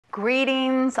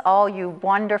Greetings, all you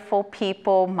wonderful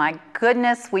people. My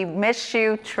goodness, we miss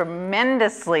you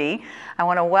tremendously. I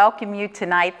want to welcome you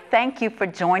tonight. Thank you for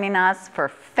joining us for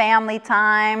family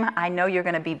time. I know you're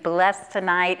going to be blessed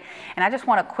tonight. And I just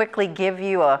want to quickly give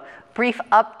you a brief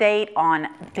update on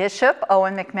Bishop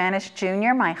Owen McManus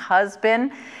Jr., my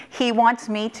husband. He wants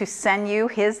me to send you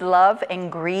his love and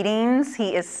greetings.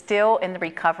 He is still in the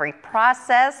recovery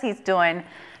process. He's doing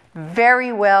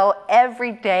very well.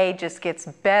 Every day just gets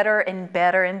better and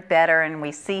better and better, and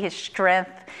we see his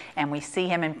strength and we see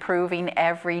him improving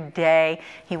every day.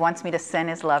 He wants me to send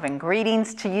his love and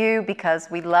greetings to you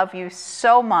because we love you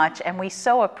so much, and we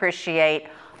so appreciate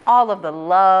all of the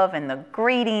love and the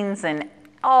greetings and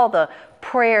all the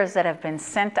prayers that have been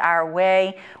sent our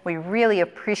way. We really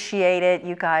appreciate it.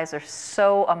 You guys are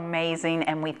so amazing,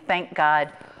 and we thank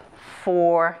God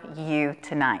for you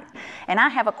tonight. And I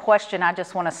have a question I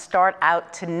just want to start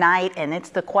out tonight, and it's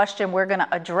the question we're going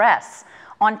to address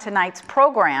on tonight's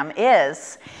program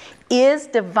is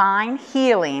divine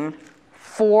healing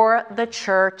for the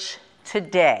church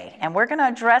today? And we're going to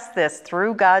address this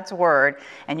through God's word,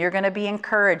 and you're going to be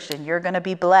encouraged and you're going to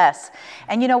be blessed.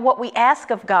 And you know, what we ask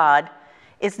of God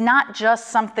is not just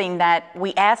something that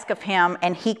we ask of him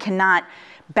and he cannot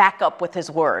back up with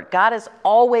his word. God is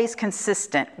always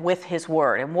consistent with his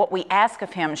word, and what we ask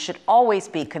of him should always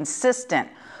be consistent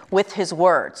with his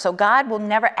word. So God will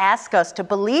never ask us to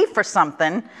believe for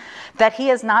something that he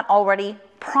has not already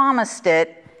promised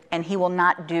it and he will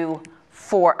not do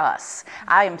for us.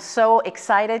 I am so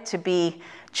excited to be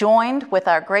joined with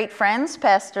our great friends,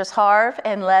 Pastors Harv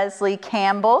and Leslie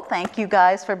Campbell. Thank you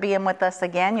guys for being with us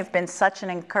again. You've been such an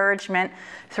encouragement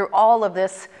through all of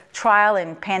this trial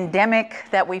and pandemic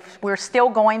that we're still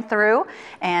going through.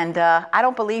 And I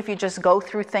don't believe you just go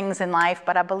through things in life,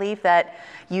 but I believe that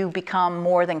you become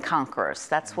more than conquerors.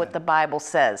 That's what the Bible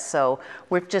says. So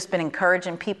we've just been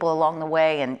encouraging people along the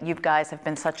way, and you guys have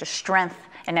been such a strength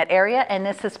in that area. And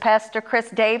this is Pastor Chris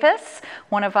Davis,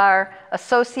 one of our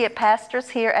associate pastors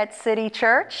here at City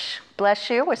Church. Bless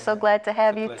you. We're so glad to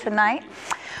have you tonight.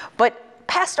 But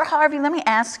Pastor Harvey, let me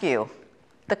ask you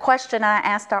the question I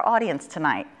asked our audience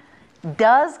tonight.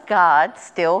 Does God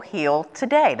still heal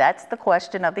today? That's the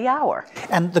question of the hour.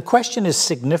 And the question is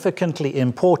significantly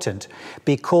important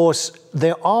because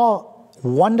there are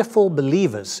wonderful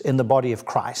believers in the body of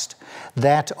Christ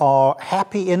that are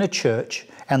happy in a church,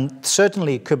 and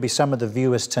certainly it could be some of the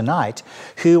viewers tonight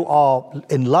who are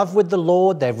in love with the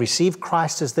Lord. They've received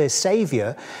Christ as their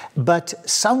Savior, but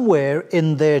somewhere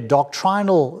in their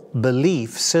doctrinal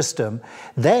belief system,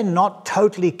 they're not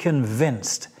totally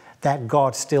convinced that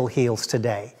God still heals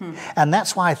today. And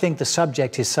that's why I think the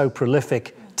subject is so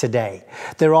prolific today.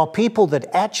 There are people that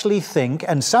actually think,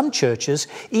 and some churches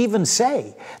even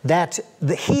say, that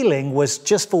the healing was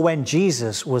just for when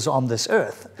Jesus was on this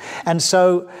earth. And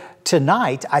so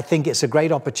tonight, I think it's a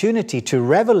great opportunity to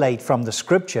revelate from the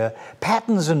scripture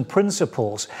patterns and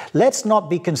principles. Let's not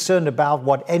be concerned about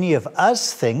what any of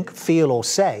us think, feel, or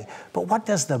say, but what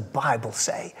does the Bible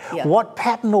say? Yeah. What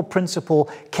pattern or principle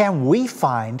can we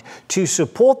find to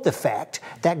support the fact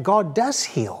that God does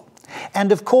heal?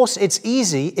 And of course, it's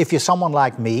easy if you're someone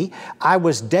like me. I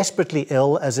was desperately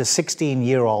ill as a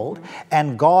 16-year-old,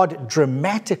 and God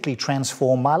dramatically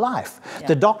transformed my life. Yeah.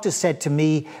 The doctor said to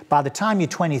me, by the time you're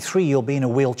 23, you'll be in a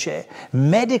wheelchair.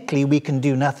 Medically, we can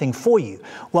do nothing for you.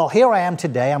 Well, here I am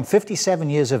today. I'm 57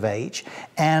 years of age,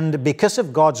 and because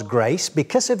of God's grace,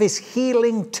 because of his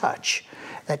healing touch,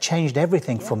 that changed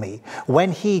everything for me.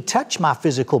 When he touched my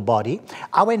physical body,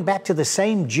 I went back to the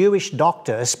same Jewish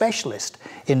doctor, a specialist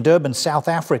in Durban, South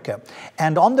Africa.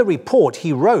 And on the report,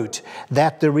 he wrote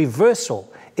that the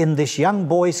reversal in this young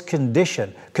boy's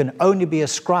condition can only be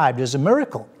ascribed as a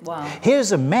miracle. Wow.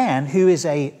 Here's a man who is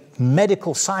a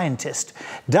medical scientist,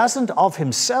 doesn't of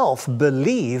himself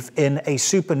believe in a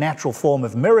supernatural form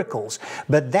of miracles,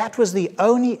 but that was the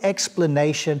only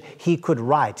explanation he could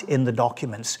write in the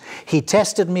documents. He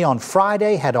tested me on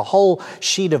Friday, had a whole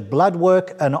sheet of blood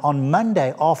work, and on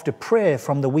Monday, after prayer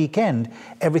from the weekend,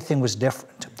 everything was different.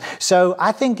 So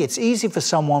I think it's easy for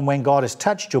someone, when God has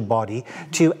touched your body,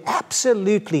 to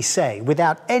absolutely say,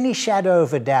 without any shadow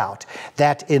of a doubt,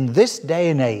 that in this day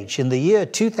and age, in the year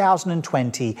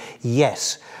 2020,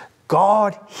 yes,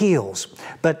 God heals.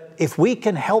 But if we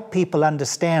can help people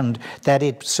understand that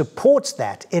it supports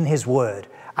that in his word,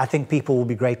 I think people will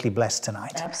be greatly blessed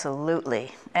tonight.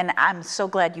 Absolutely. And I'm so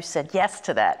glad you said yes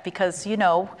to that, because, you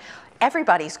know,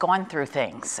 everybody's gone through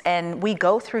things, and we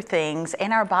go through things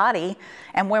in our body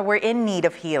and where we're in need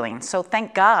of healing. So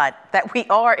thank God that we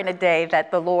are in a day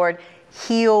that the Lord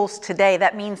heals today.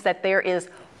 That means that there is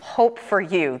hope for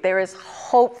you. There is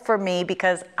hope for me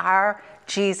because our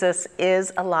Jesus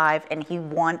is alive and he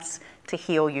wants to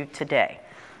heal you today.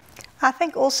 I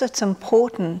think also it's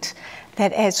important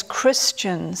that as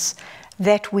Christians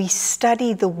that we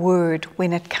study the word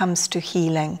when it comes to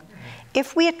healing.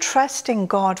 If we are trusting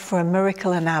God for a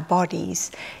miracle in our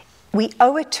bodies, we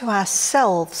owe it to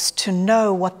ourselves to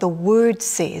know what the word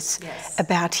says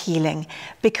about healing.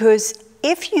 Because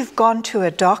if you've gone to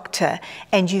a doctor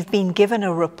and you've been given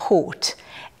a report,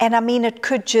 and I mean, it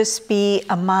could just be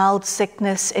a mild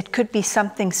sickness, it could be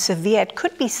something severe, it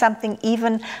could be something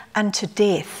even unto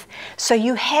death. So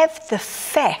you have the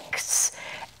facts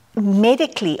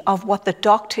medically of what the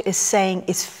doctor is saying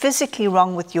is physically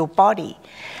wrong with your body.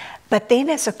 But then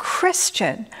as a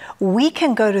Christian, we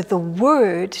can go to the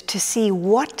Word to see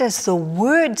what does the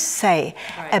Word say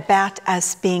about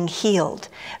us being healed.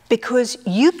 Because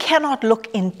you cannot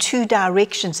look in two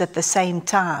directions at the same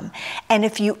time. And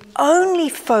if you only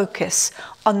focus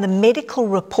on the medical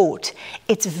report,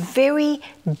 it's very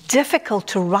difficult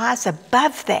to rise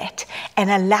above that and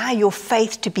allow your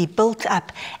faith to be built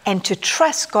up and to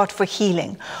trust God for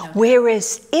healing.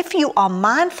 Whereas if you are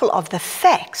mindful of the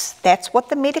facts, that's what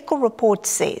the medical report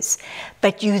says,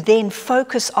 but you then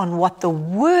focus on what the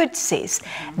Word says,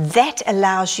 that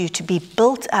allows you to be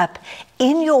built up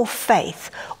in your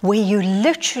faith, where you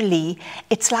literally,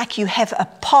 it's like you have a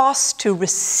pass to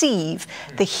receive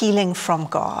the healing from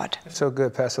God. So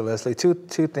good, Pastor Leslie. Two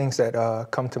things that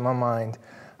come to my mind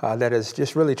that has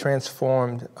just really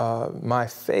transformed my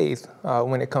faith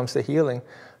when it comes to healing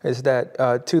is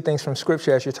that two things from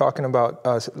Scripture, as you're talking about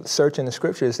searching the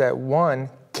Scriptures, that one,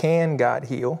 can God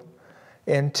heal?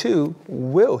 And two,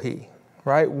 will he?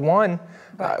 Right? One,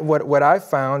 what I've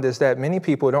found is that many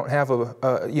people don't have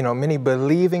many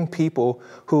believing people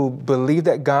who believe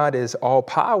that God is all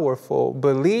powerful,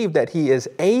 believe that he is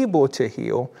able to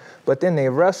heal, but then they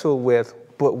wrestle with,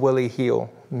 but will he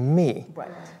heal me?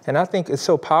 Right. And I think it's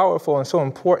so powerful and so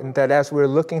important that as we're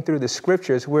looking through the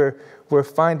Scriptures, we're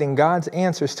finding God's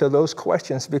answers to those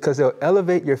questions, because they'll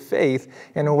elevate your faith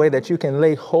in a way that you can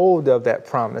lay hold of that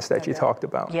promise that you talked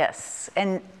about. Yes.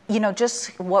 And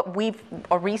just what we've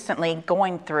recently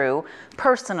going through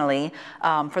personally,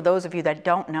 for those of you that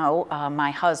don't know,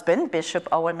 my husband, Bishop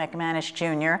Owen McManus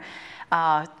Jr.,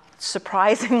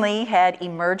 surprisingly had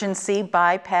emergency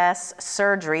bypass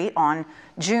surgery on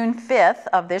June 5th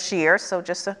of this year, so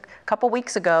just a couple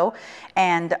weeks ago,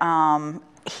 and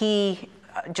he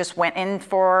just went in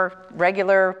for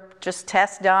regular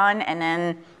test done and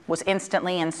then was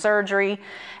instantly in surgery,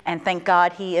 and thank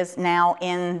God he is now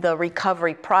in the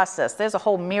recovery process. There's a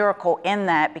whole miracle in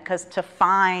that, because to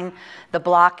find the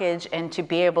blockage and to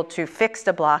be able to fix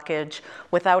the blockage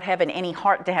without having any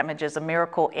heart damage is a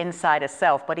miracle inside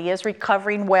itself. But he is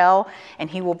recovering well, and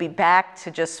he will be back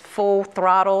to just full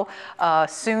throttle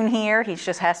soon here. He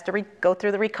just has to go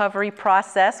through the recovery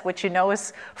process, which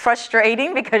is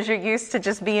frustrating because you're used to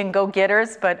just being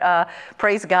go-getters, but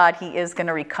praise God, he is going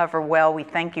to recover well. We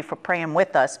thank you for praying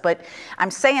with us. But I'm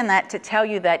saying that to tell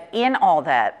you that in all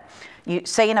that, you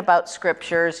saying about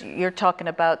Scriptures, you're talking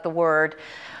about the Word.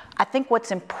 I think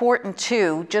what's important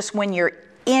too, just when you're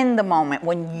in the moment,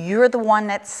 when you're the one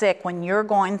that's sick, when you're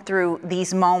going through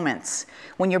these moments,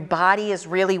 when your body is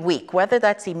really weak, whether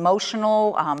that's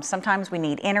emotional, sometimes we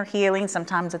need inner healing,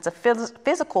 sometimes it's a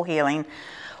physical healing.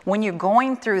 When you're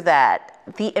going through that,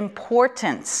 the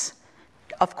importance,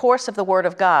 of course, of the Word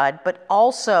of God, but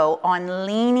also on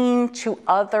leaning to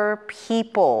other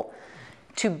people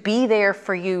to be there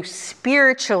for you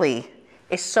spiritually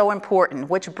is so important,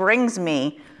 which brings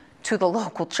me to the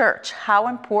local church. How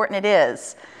important it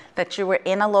is that you are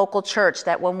in a local church,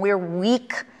 that when we're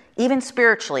weak, even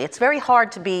spiritually, it's very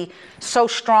hard to be so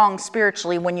strong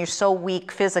spiritually when you're so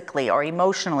weak physically or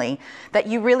emotionally, that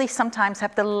you really sometimes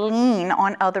have to lean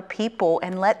on other people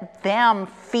and let them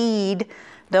feed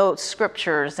those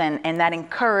Scriptures and that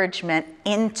encouragement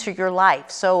into your life.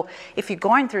 So if you're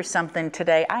going through something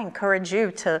today, I encourage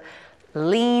you to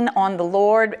lean on the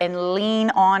Lord and lean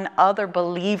on other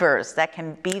believers that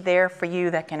can be there for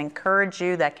you, that can encourage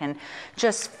you, that can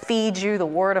just feed you the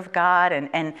Word of God.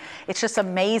 And it's just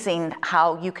amazing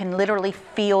how you can literally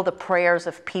feel the prayers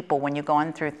of people when you're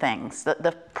going through things.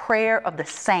 The prayer of the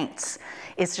saints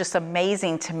is just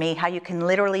amazing to me, how you can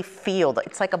literally feel.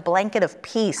 It's like a blanket of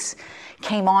peace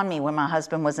came on me when my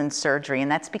husband was in surgery, and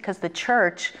that's because the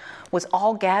church was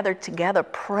all gathered together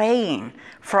praying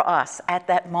for us at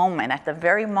that moment. At the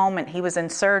very moment he was in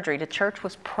surgery, the church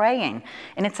was praying.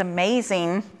 And it's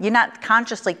amazing. You're not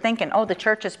consciously thinking, oh, the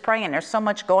church is praying. There's so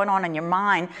much going on in your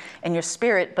mind and your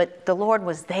spirit, but the Lord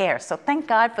was there. So thank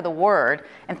God for the word,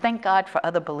 and thank God for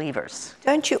other believers.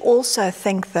 Don't you also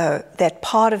think, though, that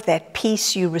part of that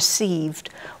peace you received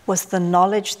was the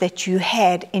knowledge that you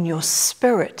had in your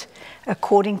spirit,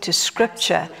 according to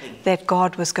Scripture, that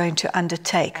God was going to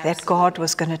undertake, that God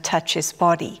was going to touch his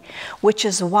body, which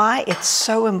is why it's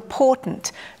so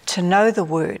important to know the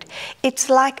word. It's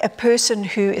like a person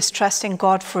who is trusting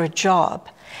God for a job,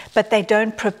 but they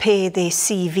don't prepare their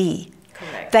CV.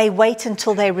 Correct. They wait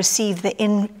until they receive the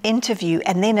interview,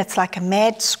 and then it's like a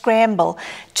mad scramble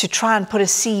to try and put a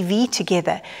CV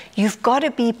together. You've got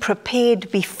to be prepared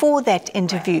before that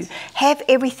interview. Right. Have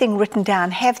everything written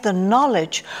down. Have the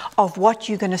knowledge of what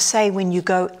you're going to say when you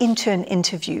go into an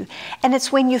interview. And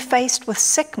it's when you're faced with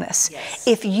sickness. Yes.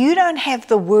 If you don't have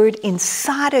the word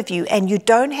inside of you and you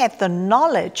don't have the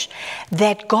knowledge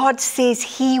that God says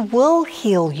he will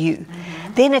heal you,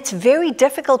 then it's very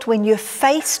difficult when you're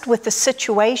faced with a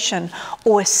situation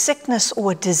or a sickness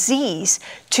or a disease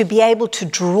to be able to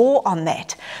draw on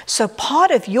that. So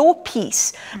part of your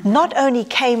peace not only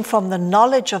came from the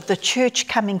knowledge of the church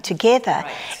coming together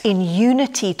in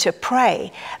unity to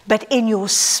pray, but in your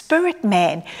spirit,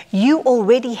 man, you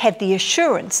already had the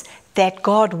assurance that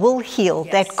God will heal,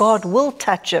 that God will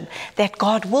touch him, that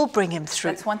God will bring him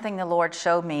through. That's one thing the Lord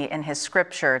showed me in his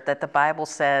scripture, that the Bible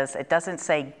says, it doesn't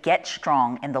say get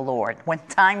strong in the Lord. When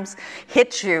times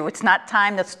hit you, it's not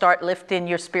time to start lifting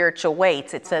your spiritual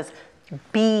weights. It says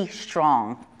be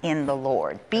strong in the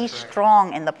Lord. Be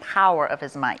strong in the power of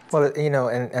his might. Well, you know,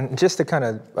 and just to kind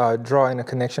of draw in a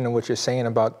connection to what you're saying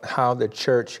about how the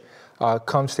church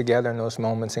comes together in those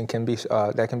moments and can be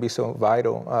that can be so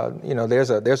vital. You know,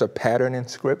 there's a pattern in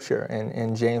Scripture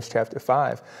in James chapter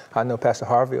 5. I know Pastor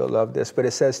Harvey will love this, but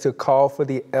it says to call for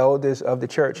the elders of the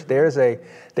church. There's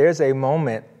a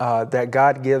moment that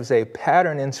God gives a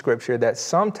pattern in Scripture that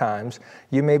sometimes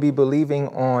you may be believing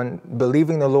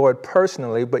the Lord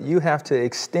personally, but you have to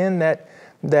extend that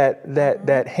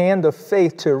hand of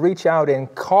faith to reach out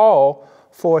and call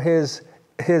for the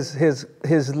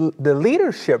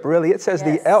leadership, really. It says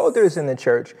the elders in the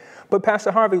church. But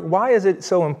Pastor Harvey, why is it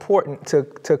so important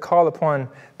to call upon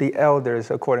the elders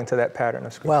according to that pattern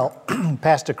of Scripture? Well,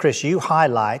 Pastor Chris, you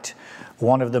highlight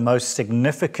one of the most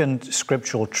significant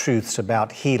scriptural truths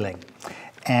about healing.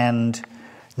 And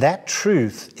that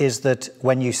truth is that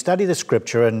when you study the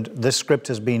Scripture, and this script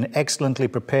has been excellently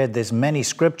prepared, there's many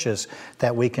scriptures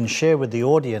that we can share with the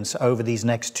audience over these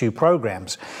next two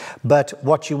programs. But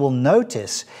what you will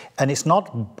notice, and it's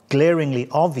not glaringly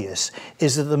obvious,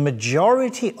 is that the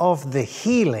majority of the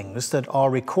healings that are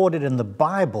recorded in the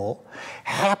Bible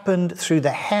happened through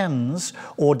the hands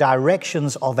or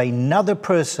directions of another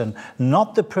person,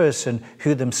 not the person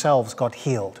who themselves got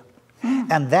healed.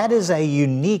 And that is a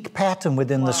unique pattern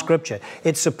within the Scripture.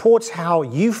 It supports how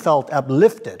you felt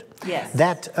uplifted. Yes.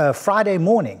 That Friday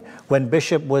morning when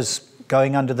Bishop was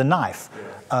going under the knife.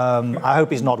 I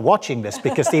hope he's not watching this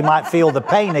because he might feel the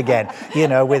pain again, you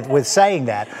know, with saying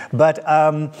that. But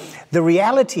the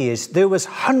reality is there was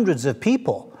hundreds of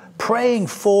people praying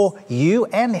for you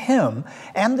and him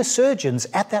and the surgeons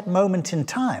at that moment in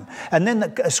time. And then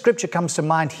the scripture comes to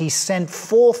mind, he sent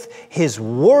forth his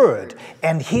word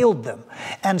and healed them.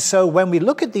 And so when we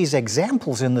look at these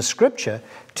examples in the scripture,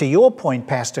 to your point,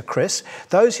 Pastor Chris,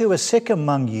 those who are sick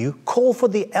among you, call for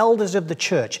the elders of the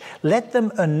church. Let them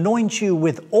anoint you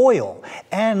with oil,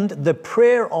 and the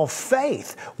prayer of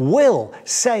faith will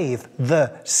save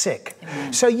the sick.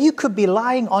 Amen. So you could be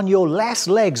lying on your last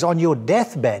legs on your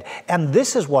deathbed, and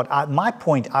this is what my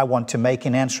point I want to make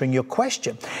in answering your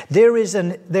question. There is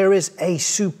a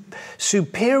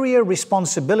superior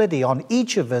responsibility on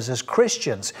each of us as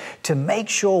Christians to make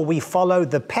sure we follow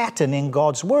the pattern in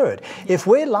God's Word. If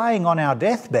we're lying on our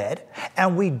deathbed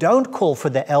and we don't call for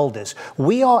the elders,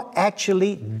 we are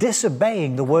actually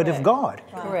disobeying the Word of God.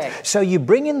 Correct. So you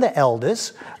bring in the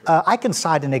elders. I can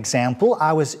cite an example.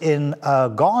 I was in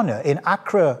Ghana, in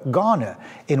Accra, Ghana,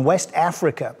 in West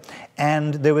Africa.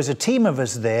 And there was a team of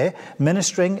us there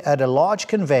ministering at a large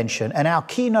convention, and our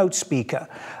keynote speaker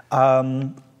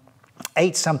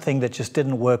ate something that just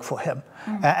didn't work for him.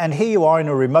 And here you are in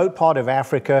a remote part of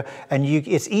Africa, and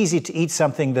it's easy to eat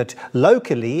something that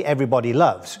locally everybody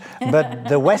loves. But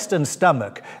the Western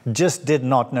stomach just did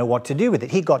not know what to do with it.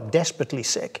 He got desperately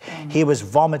sick. He was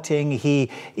vomiting.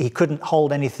 He couldn't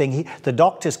hold anything. The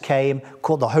doctors came,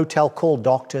 the hotel called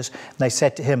doctors, and they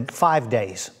said to him, 5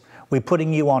 days. We're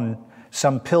putting you on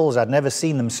some pills. I'd never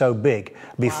seen them so big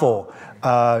before,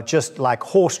 just like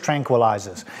horse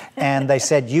tranquilizers. And they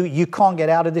said, you can't get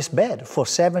out of this bed for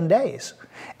 7 days.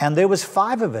 And there was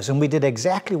 5 of us, and we did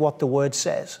exactly what the word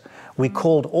says. We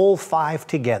called all 5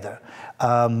 together.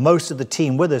 Most of the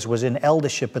team with us was in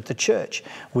eldership at the church.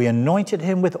 We anointed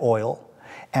him with oil,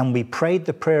 and we prayed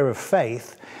the prayer of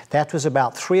faith. That was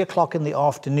about 3 o'clock in the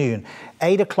afternoon.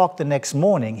 8 o'clock the next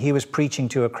morning, he was preaching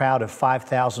to a crowd of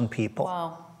 5,000 people.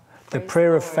 Wow. The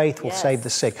prayer of faith will save the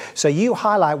sick. So you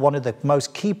highlight one of the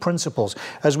most key principles.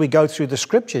 As we go through the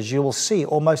scriptures, you will see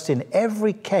almost in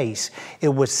every case, it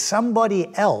was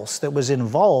somebody else that was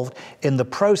involved in the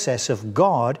process of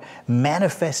God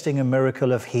manifesting a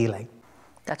miracle of healing.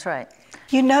 That's right.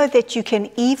 You know that you can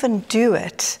even do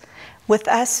it with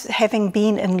us having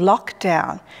been in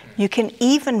lockdown. You can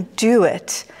even do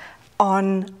it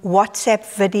on WhatsApp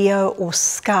video or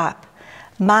Skype.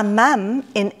 My mum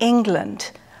in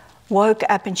England woke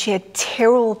up and she had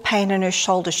terrible pain in her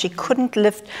shoulder. She couldn't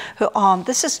lift her arm.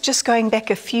 This is just going back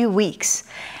a few weeks.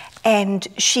 And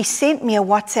she sent me a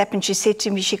WhatsApp and she said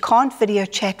to me she can't video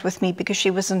chat with me because she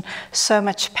was in so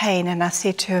much pain. And I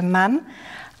said to her, Mum,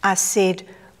 I said,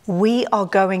 we are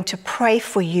going to pray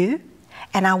for you,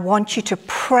 and I want you to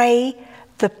pray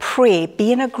the prayer,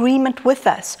 be in agreement with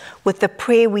us with the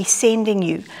prayer we're sending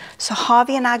you. So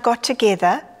Harvey and I got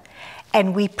together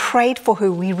and we prayed for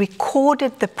her. We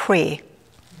recorded the prayer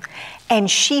and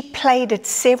she played it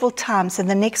several times. And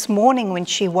the next morning when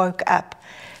she woke up,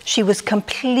 she was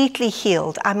completely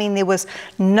healed. I mean, there was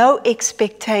no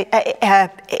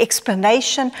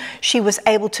explanation. She was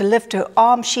able to lift her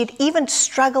arm. She had even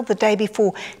struggled the day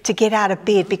before to get out of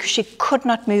bed because she could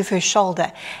not move her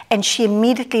shoulder. And she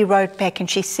immediately wrote back and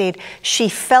she said she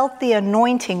felt the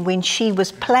anointing when she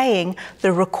was playing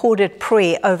the recorded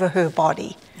prayer over her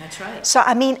body. That's right. So,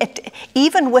 I mean,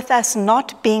 even with us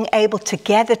not being able to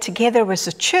gather together as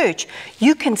a church,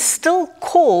 you can still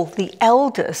call the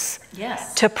elders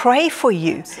to pray for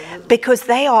you. Absolutely. Because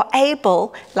they are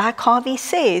able, like Harvey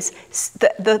says,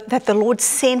 that the Lord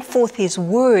sent forth his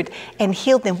word and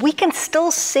healed them. We can still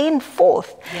send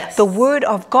forth the word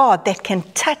of God that can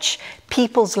touch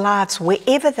people's lives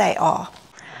wherever they are.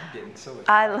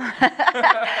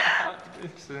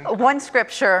 One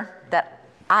scripture that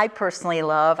I personally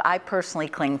love, I personally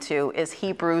cling to, is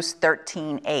Hebrews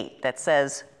 13:8 that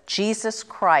says, Jesus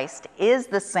Christ is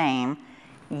the same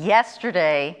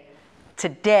yesterday,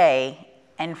 today,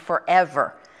 and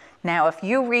forever. Now, if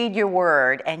you read your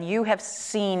word and you have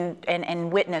seen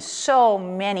and witnessed so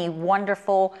many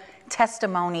wonderful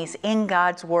testimonies in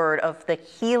God's word of the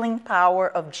healing power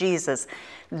of Jesus,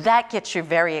 that gets you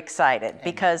very excited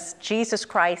because Jesus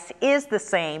Christ is the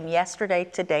same yesterday,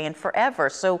 today, and forever.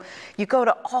 So you go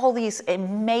to all these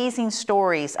amazing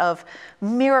stories of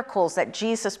miracles that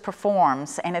Jesus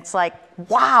performs, and it's like,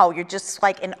 wow, you're just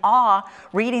like in awe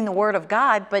reading the word of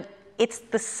God, but it's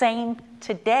the same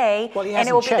today, and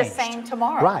it will be the same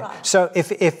tomorrow. Right. So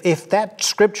if that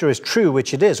scripture is true,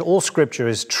 which it is, all scripture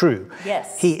is true.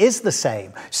 Yes. He is the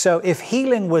same. So if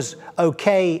healing was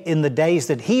okay in the days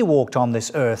that he walked on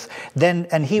this earth, then,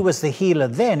 and he was the healer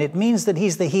then, it means that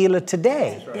he's the healer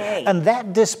today. Right. And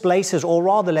that displaces, or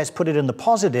rather, let's put it in the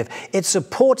positive, it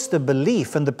supports the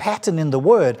belief and the pattern in the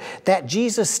word that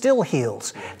Jesus still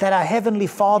heals, that our Heavenly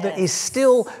Father is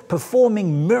still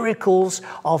performing miracles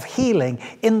of healing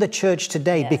in the church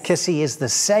today, because he is the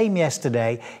same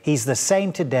yesterday, he's the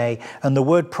same today, and the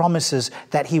word promises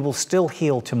that he will still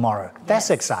heal tomorrow. That's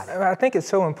exciting. I think it's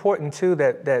so important too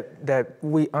that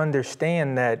we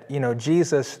understand that, you know,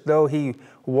 Jesus, though he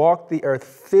walked the earth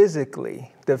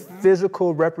physically, the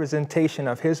physical representation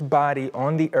of his body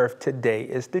on the earth today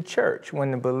is the church.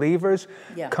 When the believers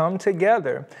come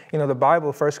together, you know, the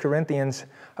Bible, 1 Corinthians,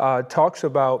 talks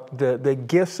about the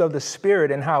gifts of the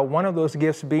Spirit and how one of those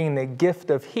gifts, being the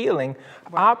gift of healing,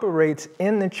 operates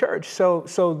in the church.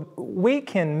 So we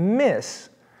can miss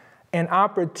an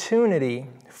opportunity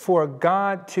for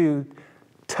God to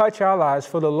touch our lives,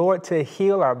 for the Lord to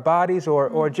heal our bodies,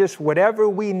 or just whatever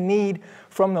we need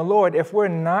from the Lord if we're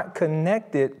not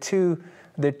connected to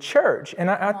the church.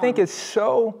 And I think it's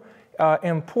so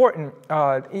important.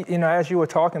 You know, as you were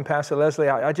talking, Pastor Leslie,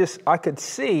 I could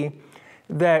see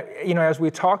that, you know, as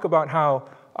we talk about how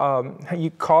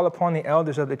you call upon the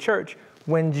elders of the church,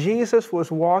 when Jesus was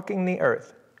walking the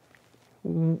earth,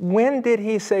 when did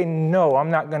he say, no, I'm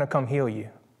not going to come heal you?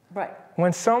 Right.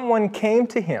 When someone came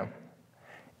to him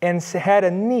and had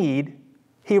a need,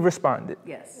 he responded.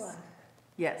 Yes.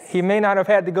 Yes. He may not have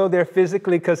had to go there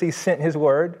physically because he sent his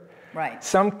word, Right.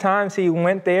 Sometimes he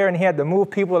went there and he had to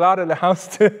move people out of the house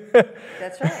to,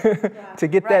 That's right. to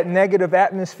get that negative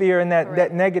atmosphere and that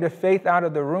Correct. negative faith out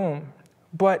of the room.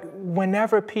 But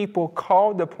whenever people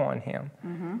called upon him,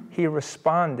 he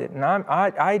responded. And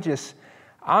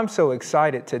I'm so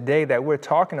excited today that we're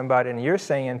talking about it, and you're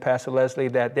saying, Pastor Leslie,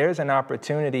 that there's an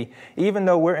opportunity, even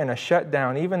though we're in a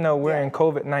shutdown, even though we're in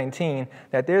COVID-19,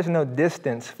 that there's no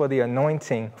distance for the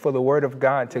anointing, for the Word of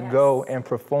God to go and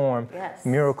perform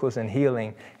miracles and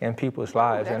healing in people's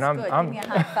lives. That's and good. Give me a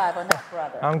high five on that,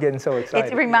 brother. I'm getting so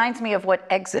excited. It reminds me of what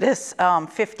Exodus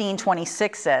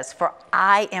 15:26 says, "For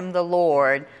I am the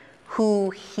Lord who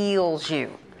heals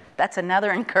you." That's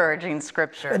another encouraging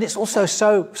scripture. And it's also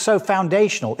so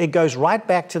foundational. It goes right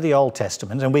back to the Old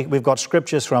Testament, and we've got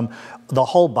scriptures from the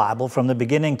whole Bible, from the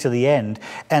beginning to the end.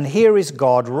 And here is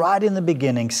God right in the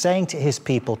beginning saying to his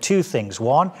people two things.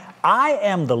 One, I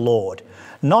am the Lord,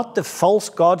 not the false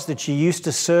gods that you used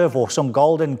to serve or some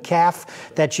golden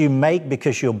calf that you make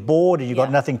because you're bored and you've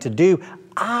got nothing to do.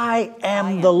 I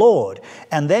am the Lord.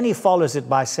 And then he follows it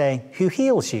by saying, who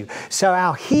heals you. So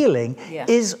our healing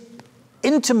is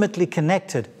intimately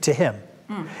connected to him.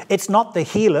 It's not the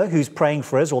healer who's praying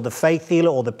for us, or the faith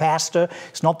healer, or the pastor.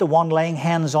 It's not the one laying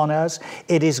hands on us.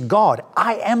 It is God.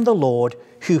 I am the Lord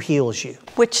who heals you.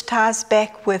 Which ties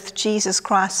back with Jesus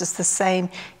Christ is the same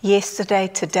yesterday,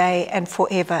 today, and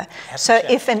forever. So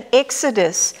if in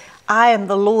Exodus, I am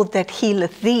the Lord that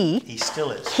healeth thee, He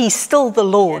still is. he's still the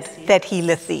Lord that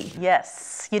healeth thee.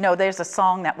 Yes. You know, there's a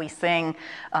song that we sing.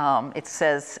 It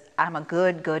says, I'm a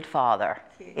good, good father.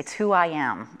 It's who I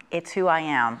am. It's who I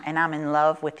am. And I'm in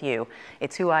love with you.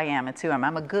 It's who I am. It's who I am.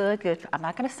 I'm a good, good. I'm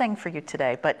not going to sing for you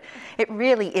today, but it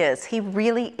really is. He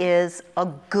really is a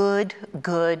good,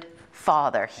 good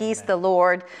father. He's the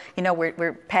Lord. You know,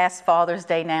 we're past Father's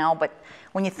Day now, but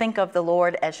when you think of the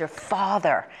Lord as your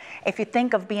father, if you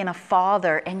think of being a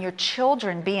father and your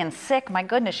children being sick, my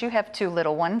goodness, you have 2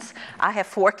 little ones. I have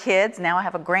 4 kids. Now I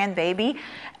have a grandbaby.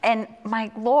 And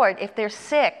my Lord, if they're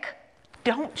sick,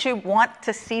 don't you want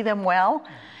to see them well?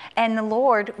 And the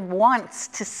Lord wants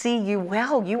to see you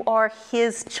well. You are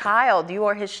his child. You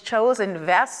are his chosen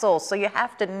vessel. So you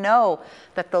have to know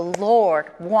that the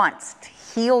Lord wants to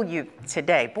heal you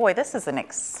today. Boy, this is an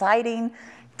exciting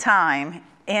time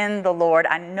in the Lord.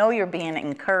 I know you're being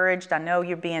encouraged. I know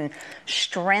you're being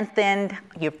strengthened.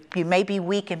 You may be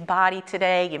weak in body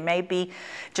today. You may be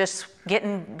just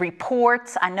getting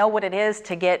reports. I know what it is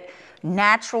to get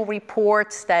natural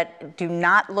reports that do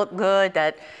not look good,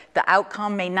 that the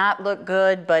outcome may not look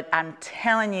good, but I'm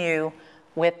telling you,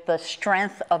 with the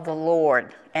strength of the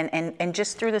Lord, and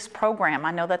just through this program,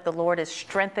 I know that the Lord is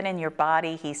strengthening your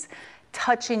body. He's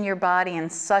touching your body in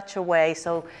such a way.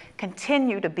 So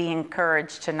continue to be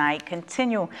encouraged tonight.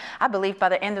 Continue. I believe by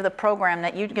the end of the program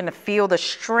that you're going to feel the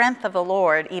strength of the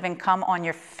Lord even come on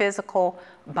your physical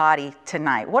body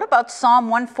tonight. What about Psalm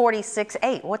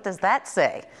 146:8? What does that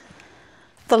say?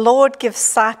 The Lord gives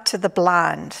sight to the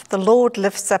blind. The Lord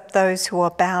lifts up those who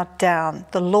are bowed down.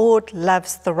 The Lord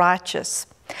loves the righteous.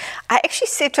 I actually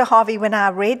said to Harvey when I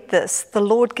read this, the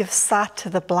Lord gives sight to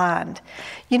the blind.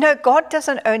 You know, God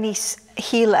doesn't only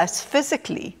heal us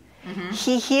physically.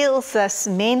 He heals us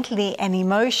mentally and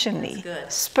emotionally,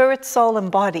 spirit, soul,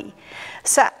 and body.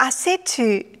 So I said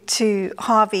to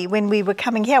Harvey when we were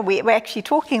coming here, we were actually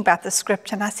talking about the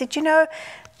script, and I said, you know,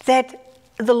 that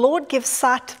the Lord gives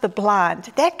sight to the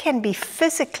blind. That can be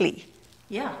physically.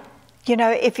 Yeah. You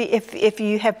know, if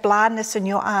you have blindness in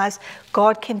your eyes,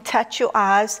 God can touch your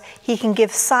eyes. He can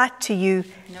give sight to you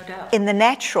in the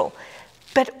natural.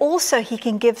 But also he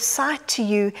can give sight to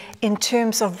you in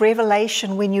terms of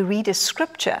revelation when you read a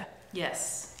scripture.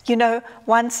 Yes. You know,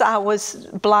 once I was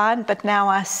blind, but now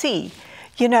I see.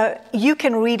 You know, you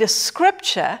can read a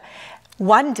scripture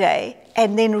one day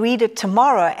and then read it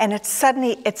tomorrow, and it's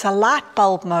a light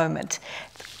bulb moment.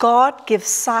 God gives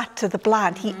sight to the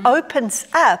blind. He opens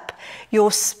up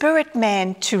your spirit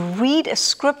man to read a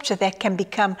scripture that can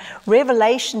become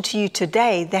revelation to you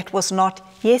today that was not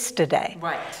yesterday.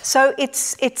 Right. So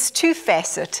it's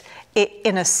two-facet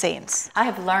in a sense. I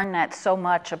have learned that so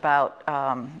much about,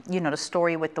 the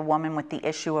story with the woman with the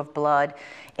issue of blood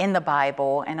in the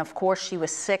Bible. And of course, she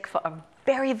was sick for a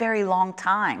very, very long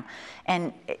time.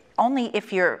 And only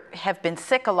if you have been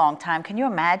sick a long time, can you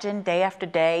imagine day after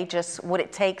day just what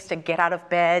it takes to get out of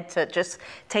bed, to just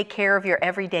take care of your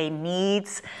everyday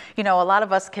needs? You know, a lot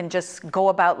of us can just go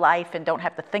about life and don't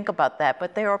have to think about that,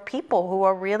 but there are people who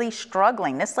are really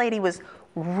struggling. This lady was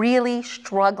really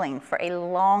struggling for a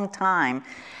long time.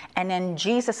 And then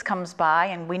Jesus comes by,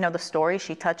 and we know the story.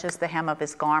 She touches the hem of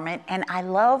his garment. And I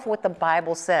love what the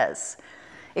Bible says.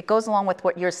 It goes along with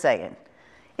what you're saying.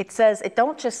 it says, it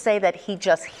don't just say that he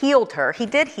just healed her. He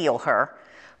did heal her,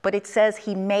 but it says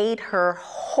he made her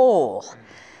whole.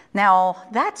 Now,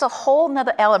 that's a whole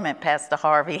nother element, Pastor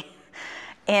Harvey,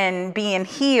 in being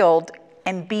healed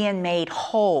and being made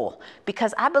whole.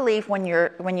 Because I believe when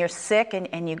you're sick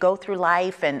and you go through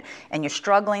life and you're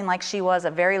struggling like she was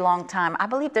a very long time, I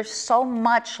believe there's so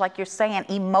much, like you're saying,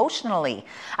 emotionally.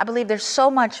 I believe there's so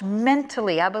much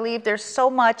mentally. I believe there's so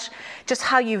much just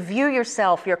how you view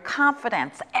yourself, your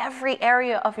confidence, every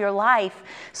area of your life.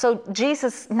 So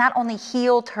Jesus not only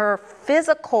healed her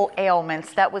physical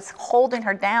ailments that was holding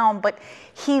her down, but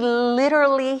he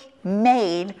literally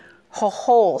made her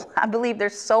whole. I believe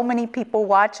there's so many people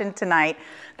watching tonight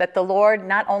that the Lord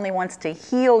not only wants to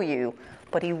heal you,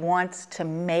 but he wants to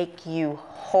make you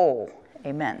whole.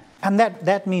 Amen. And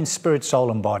that means spirit, soul,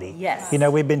 and body. Yes. You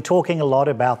know, we've been talking a lot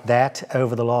about that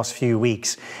over the last few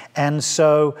weeks. And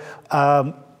so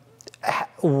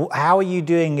how are you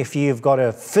doing if you've got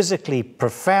a physically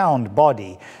profound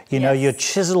body? You know, you're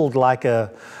chiseled like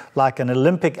an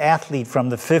Olympic athlete from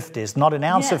the 50s, not an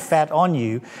ounce of fat on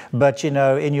you, but, you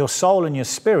know, in your soul and your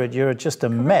spirit, you're just a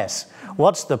mess.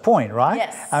 What's the point, right?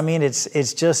 Yes. I mean,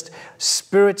 it's just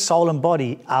spirit, soul, and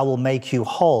body, I will make you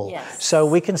whole. Yes. So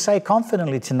we can say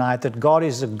confidently tonight that God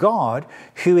is a God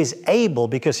who is able,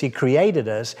 because he created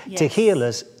us, to heal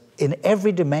us in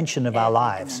every dimension of our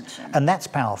lives. And that's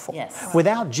powerful. Yes.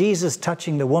 Without Jesus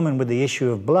touching the woman with the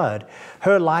issue of blood,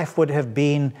 her life would have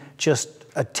been just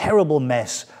a terrible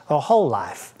mess her whole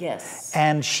life. Yes.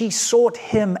 And she sought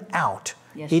him out.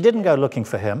 Yes, he she didn't did. go looking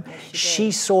for him. Yes,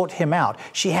 she sought him out.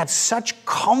 She had such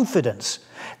confidence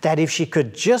that if she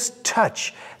could just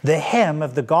touch the hem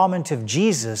of the garment of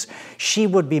Jesus, she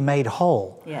would be made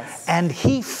whole. Yes. And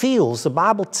he feels, the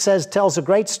Bible tells a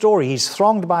great story. He's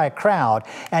thronged by a crowd,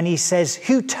 and he says,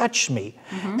 "Who touched me?"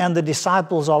 And the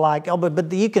disciples are like, "Oh,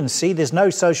 but you can see there's no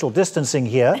social distancing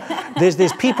here.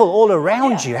 There's people all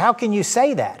around you. How can you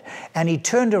say that?" And he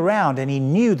turned around and he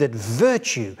knew that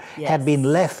virtue had been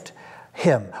left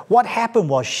him. What happened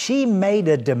was she made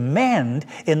a demand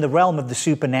in the realm of the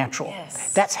supernatural.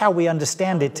 Yes. That's how we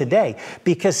understand it today,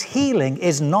 because healing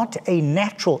is not a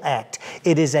natural act.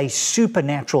 It is a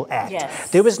supernatural act. Yes.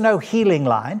 There was no healing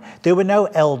line. There were no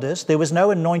elders. There was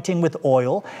no anointing with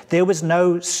oil. There was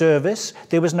no service.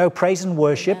 There was no praise and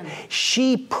worship. Amen.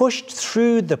 She pushed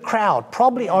through the crowd,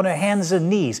 probably on her hands and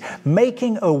knees,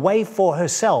 making a way for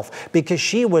herself, because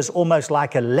she was almost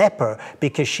like a leper,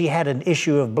 because she had an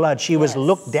issue of blood. She was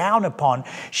looked down upon.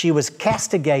 She was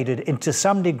castigated into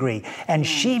some degree. And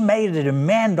she made a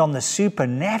demand on the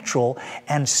supernatural,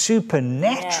 and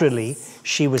supernaturally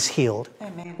she was healed.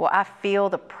 Amen. Well, I feel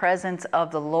the presence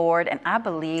of the Lord, and I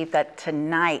believe that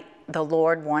tonight the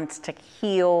Lord wants to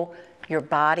heal your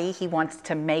body. He wants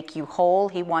to make you whole.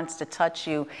 He wants to touch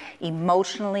you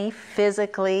emotionally,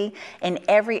 physically, in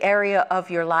every area of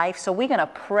your life. So we're going to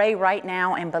pray right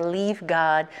now and believe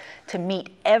God to meet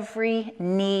every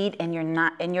need in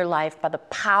your life by the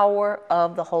power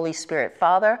of the Holy Spirit.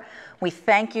 Father, we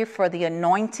thank you for the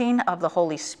anointing of the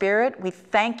Holy Spirit. We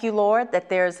thank you, Lord, that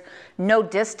there's no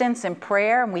distance in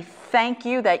prayer. And we thank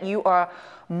you that you are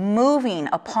moving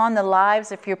upon the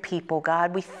lives of your people,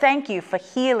 God. We thank you for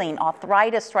healing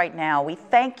arthritis right now. We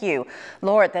thank you,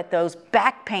 Lord, that those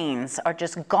back pains are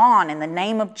just gone in the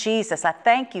name of Jesus. I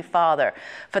thank you, Father,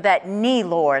 for that knee,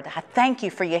 Lord. I thank you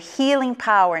for your healing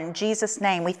power in Jesus'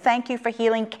 name. We thank you for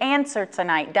healing cancer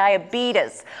tonight,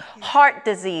 diabetes, heart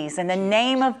disease, in the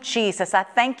name of Jesus. I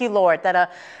thank you, Lord, that a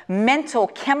mental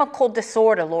chemical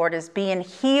disorder, Lord, is being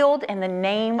healed in the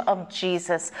name of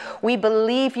Jesus. We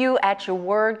believe you at your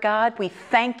word, God. We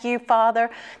thank you,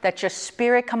 Father, that your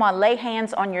spirit, come on, lay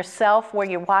hands on yourself where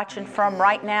you're watching from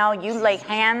right now. You lay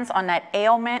hands on that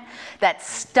ailment, that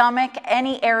stomach,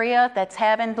 any area that's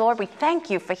having, Lord. We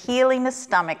thank you for healing the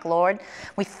stomach, Lord.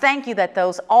 We thank you that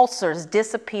those ulcers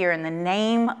disappear in the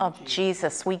name of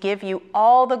Jesus. We give you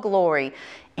all the glory.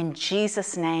 In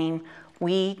Jesus' name,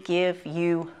 we give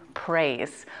you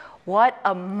praise. What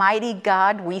a mighty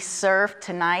God we serve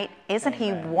tonight. Isn't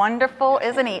he wonderful?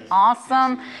 Isn't he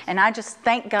awesome? And I just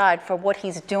thank God for what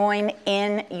he's doing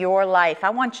in your life.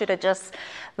 I want you to just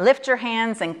lift your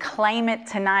hands and claim it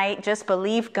tonight. Just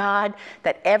believe God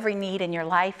that every need in your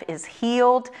life is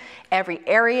healed. Every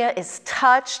area is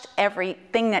touched.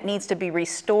 Everything that needs to be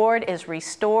restored is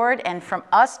restored. And from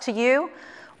us to you,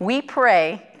 we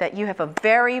pray that you have a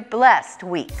very blessed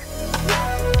week.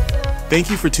 Thank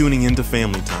you for tuning in to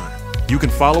Family Time. You can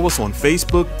follow us on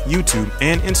Facebook, YouTube,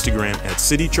 and Instagram at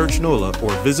City Church NOLA,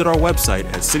 or visit our website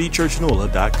at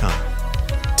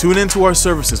citychurchnola.com. Tune in to our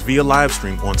services via live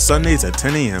stream on Sundays at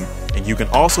 10 a.m. And you can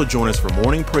also join us for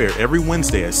morning prayer every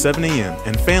Wednesday at 7 a.m.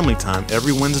 and family time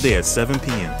every Wednesday at 7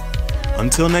 p.m.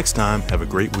 Until next time, have a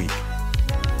great week.